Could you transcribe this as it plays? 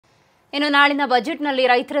ಇನ್ನು ನಾಳಿನ ಬಜೆಟ್ನಲ್ಲಿ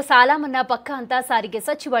ರೈತರ ಸಾಲ ಮನ್ನಾ ಪಕ್ಕ ಅಂತ ಸಾರಿಗೆ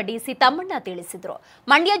ಸಚಿವ ಡಿಸಿ ತಮ್ಮಣ್ಣ ತಿಳಿಸಿದರು.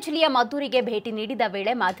 ಮಂಡ್ಯ ಜಿಲ್ಲೆಯ ಮದ್ದೂರಿಗೆ ಭೇಟಿ ನೀಡಿದ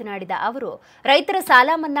ವೇಳೆ ಮಾತನಾಡಿದ ಅವರು, ರೈತರ ಸಾಲ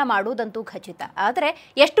ಮನ್ನಾ ಮಾಡುವುದಂತೂ ಖಚಿತ, ಆದರೆ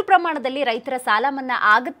ಎಷ್ಟು ಪ್ರಮಾಣದಲ್ಲಿ ರೈತರ ಸಾಲ ಮನ್ನಾ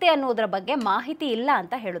ಆಗುತ್ತೆ ಅನ್ನೋದರ ಬಗ್ಗೆ ಮಾಹಿತಿ ಇಲ್ಲ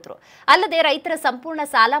ಅಂತ ಹೇಳಿದ್ರು. ಅಲ್ಲದೆ ರೈತರ ಸಂಪೂರ್ಣ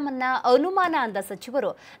ಸಾಲ ಮನ್ನಾ ಅನುಮಾನ ಅಂದ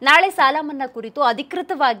ಸಚಿವರು, ನಾಳೆ ಸಾಲ ಮನ್ನಾ ಕುರಿತು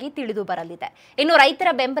ಅಧಿಕೃತವಾಗಿ ತಿಳಿದು ಬರಲಿದೆ. ಇನ್ನು ರೈತರ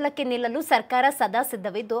ಬೆಂಬಲಕ್ಕೆ ನಿಲ್ಲಲು ಸರ್ಕಾರ ಸದಾ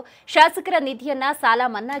ಸಿದ್ಧವಿದ್ದು, ಶಾಸಕರ ನಿಧಿಯನ್ನ ಸಾಲ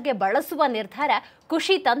ಮನ್ನಾಗೆ ಬಳಸುವ ನಿರ್ಧಾರ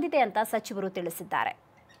ಖುಷಿ ತಂದಿದೆ ಅಂತ ಸಚಿವರು ತಿಳಿಸಿದ್ದಾರೆ.